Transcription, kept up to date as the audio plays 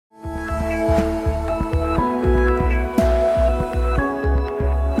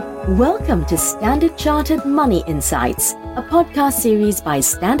Welcome to Standard Chartered Money Insights, a podcast series by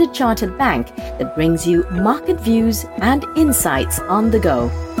Standard Chartered Bank that brings you market views and insights on the go.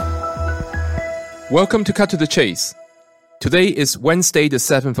 Welcome to Cut to the Chase. Today is Wednesday, the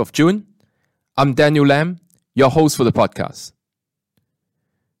 7th of June. I'm Daniel Lam, your host for the podcast.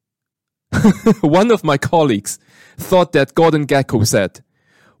 One of my colleagues thought that Gordon Gekko said,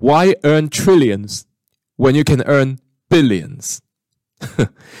 "Why earn trillions when you can earn billions?"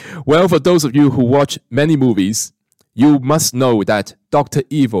 Well, for those of you who watch many movies, you must know that Dr.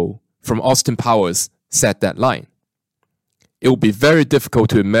 Evil from Austin Powers said that line. It would be very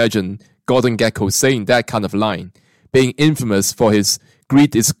difficult to imagine Gordon Gekko saying that kind of line, being infamous for his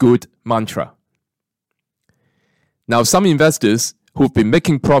greed is good mantra. Now, some investors who've been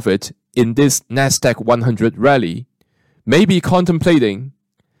making profit in this Nasdaq 100 rally may be contemplating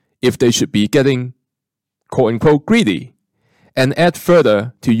if they should be getting quote-unquote greedy and add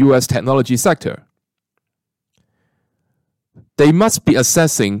further to US technology sector. They must be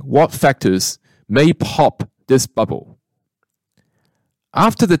assessing what factors may pop this bubble.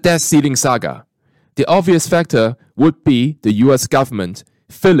 After the debt ceiling saga, the obvious factor would be the US government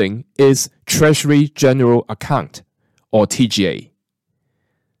filling its Treasury General Account, or TGA.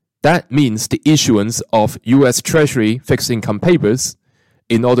 That means the issuance of US Treasury fixed income papers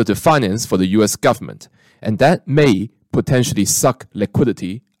in order to finance for the US government, and that may potentially suck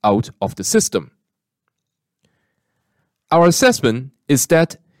liquidity out of the system. Our assessment is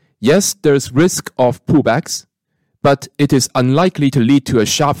that, yes, there's risk of pullbacks, but it is unlikely to lead to a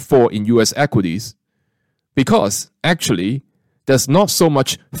sharp fall in US equities because, actually, there's not so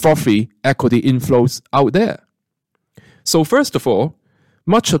much frothy equity inflows out there. So first of all,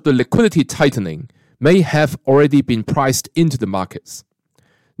 much of the liquidity tightening may have already been priced into the markets.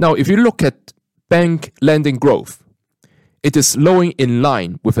 Now, if you look at bank lending growth, it is slowing in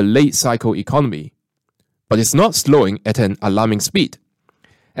line with a late cycle economy, but it's not slowing at an alarming speed.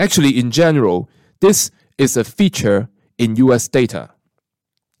 Actually, in general, this is a feature in US data,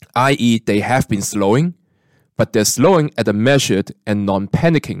 i.e. they have been slowing, but they're slowing at a measured and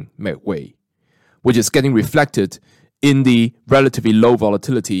non-panicking way, which is getting reflected in the relatively low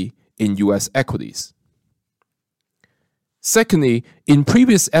volatility in US equities. Secondly, in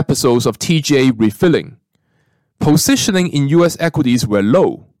previous episodes of TGA refilling, positioning in US equities were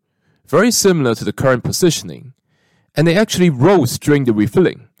low, very similar to the current positioning, and they actually rose during the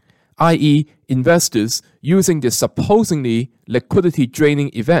refilling, i.e. investors using the supposedly liquidity draining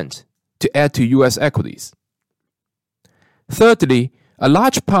event to add to US equities. Thirdly, a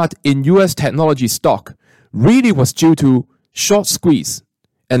large part in US technology stock really was due to short squeeze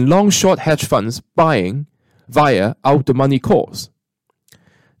and long-short hedge funds buying via out-the-money calls.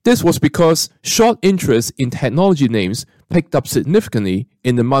 This was because short interest in technology names picked up significantly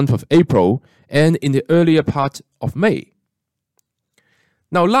in the month of April and in the earlier part of May.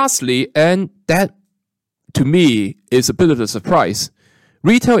 Now lastly, and that to me is a bit of a surprise,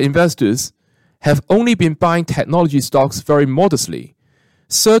 retail investors have only been buying technology stocks very modestly,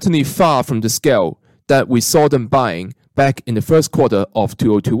 certainly far from the scale that we saw them buying back in the first quarter of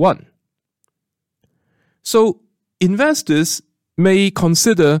 2021. So investors may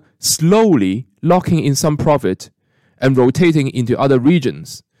consider slowly locking in some profit and rotating into other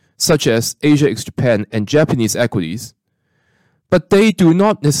regions, such as Asia ex-Japan and Japanese equities, but they do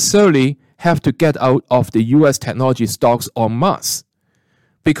not necessarily have to get out of the US technology stocks en masse,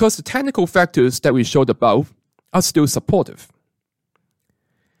 because the technical factors that we showed above are still supportive.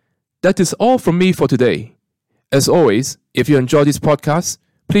 That is all from me for today. As always, if you enjoy this podcast,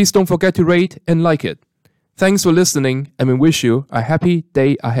 please don't forget to rate and like it. Thanks for listening, and we wish you a happy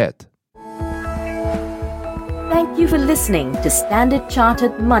day ahead. Thank you for listening to Standard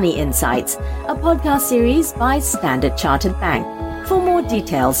Chartered Money Insights, a podcast series by Standard Chartered Bank. For more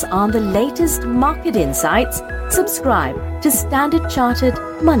details on the latest market insights, subscribe to Standard Chartered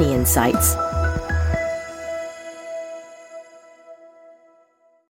Money Insights.